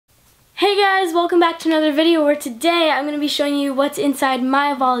Hey guys, welcome back to another video where today I'm going to be showing you what's inside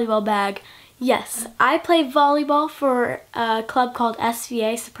my volleyball bag. Yes, I play volleyball for a club called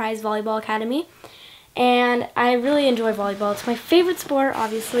SVA, Surprise Volleyball Academy, and I really enjoy volleyball. It's my favorite sport,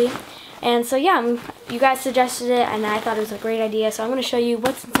 obviously, and so yeah, you guys suggested it and I thought it was a great idea, so I'm going to show you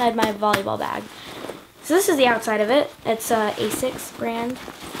what's inside my volleyball bag. So this is the outside of it. It's a A6 brand,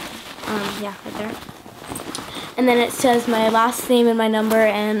 yeah, right there. And then it says my last name and my number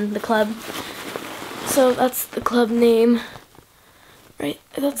and the club. So that's the club name. Right,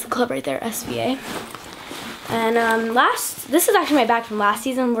 that's the club right there, SVA. And this is actually my bag from last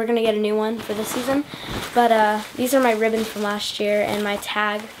season. We're gonna get a new one for this season. But these are my ribbons from last year and my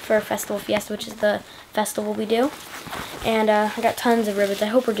tag for Festival Fiesta, which is the festival we do. And I got tons of ribbons. I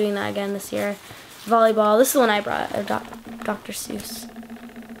hope we're doing that again this year. Volleyball. This is the one I brought. Or Dr. Seuss.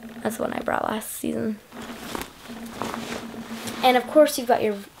 That's the one I brought last season. And of course you've got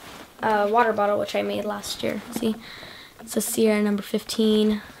your water bottle, which I made last year. See, it's a Sierra number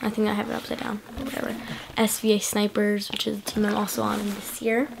 15. I think I have it upside down, but whatever. SVA Snipers, which is the team I'm also on this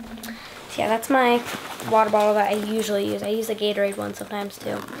year. So yeah, that's my water bottle that I usually use. I use the Gatorade one sometimes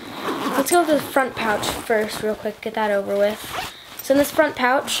too. Let's go to the front pouch first real quick, get that over with. So in this front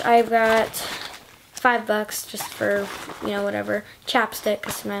pouch, I've got $5 just for, you know, whatever. Chapstick,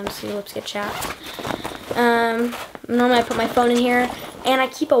 because sometimes your lips get chapped. Normally I put my phone in here, and I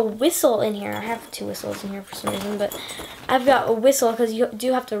keep a whistle in here. I have 2 whistles in here for some reason, but I've got a whistle because you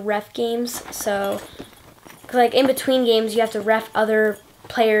do have to ref games. So, like in between games, you have to ref other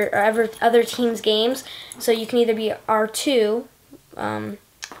player or other teams' games. So you can either be R2,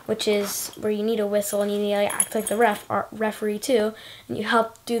 which is where you need a whistle and you need to like, act like the referee too, and you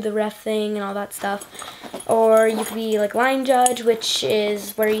help do the ref thing and all that stuff. Or you could be like line judge, which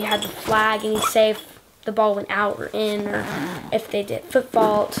is where you have the flag and you say if the ball went out or in, or if they did foot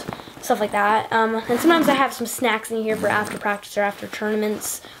fault, stuff like that. And sometimes I have some snacks in here for after practice or after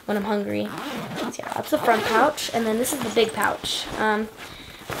tournaments when I'm hungry. So yeah, that's the front pouch, and then this is the big pouch.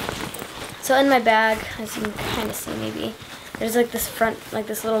 So in my bag, as you can kind of see maybe, there's like this front, like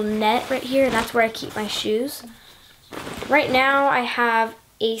this little net right here, and that's where I keep my shoes. Right now I have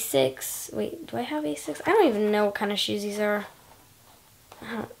A6, wait, do I have A6? I don't even know what kind of shoes these are.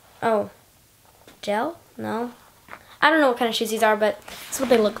 Oh, gel? No. I don't know what kind of shoes these are, but that's what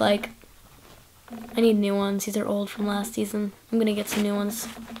they look like. I need new ones. These are old from last season. I'm going to get some new ones.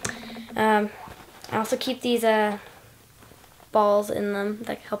 I also keep these balls in them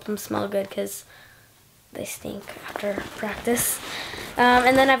that help them smell good because they stink after practice.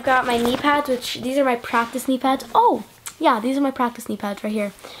 And then I've got my knee pads, which these are my practice knee pads. Oh, yeah, these are my practice knee pads right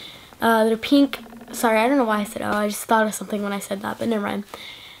here. They're pink. Sorry, I don't know why I said oh. I just thought of something when I said that, but never mind.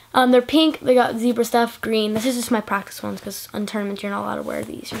 They're pink. They got zebra stuff, green. This is just my practice ones because on tournament you're not allowed to wear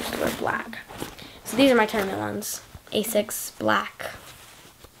these. You're supposed to wear black. So these are my tournament ones. A6 black.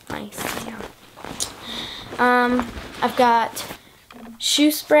 Nice, yeah. I've got shoe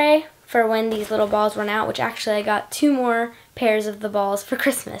spray for when these little balls run out, which actually I got 2 more pairs of the balls for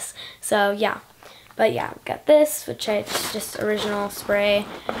Christmas. So yeah. But yeah, I've got this, which it's just original spray.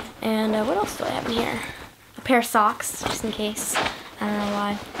 And what else do I have in here? A pair of socks, just in case. I don't know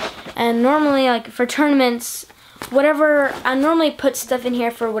why. And normally, like for tournaments, whatever, I normally put stuff in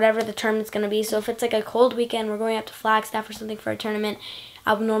here for whatever the tournament's going to be. So if it's like a cold weekend, we're going up to Flagstaff or something for a tournament,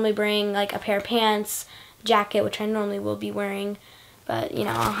 I would normally bring like a pair of pants, jacket, which I normally will be wearing. But, you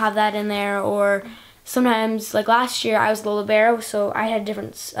know, I'll have that in there. Or sometimes, like last year, I was the libero, so I had a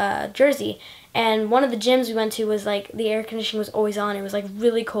different jersey. And one of the gyms we went to was like, the air conditioning was always on. It was like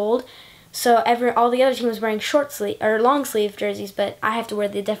really cold. So all the other team was wearing short sleeve or long sleeve jerseys, but I have to wear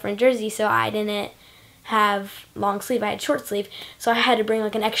the different jersey, so I didn't have long sleeve. I had short sleeve, so I had to bring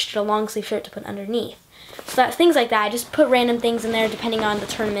like an extra long sleeve shirt to put underneath. So that's things like that. I just put random things in there depending on the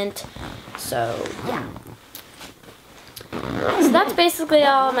tournament. So yeah. So that's basically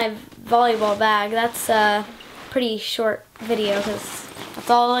all my volleyball bag. That's a pretty short video because that's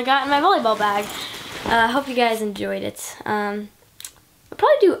all I got in my volleyball bag. I hope you guys enjoyed it. I'll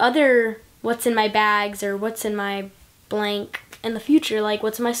probably do other what's in my bags or what's in my blank in the future, like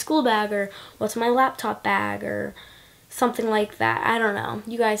what's in my school bag or what's in my laptop bag or something like that. I don't know.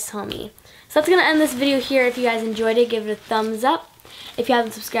 You guys tell me. So that's going to end this video here. If you guys enjoyed it, give it a thumbs up. If you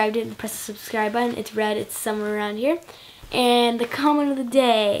haven't subscribed yet, press the subscribe button. It's red. It's somewhere around here. And the comment of the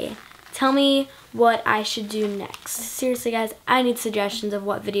day. Tell me what I should do next. Seriously, guys, I need suggestions of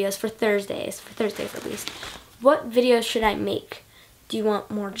what videos for Thursdays at least. What videos should I make? Do you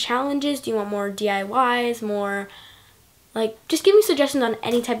want more challenges? Do you want more DIYs? More, like, just give me suggestions on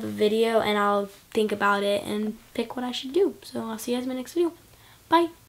any type of video and I'll think about it and pick what I should do. So I'll see you guys in my next video. Bye.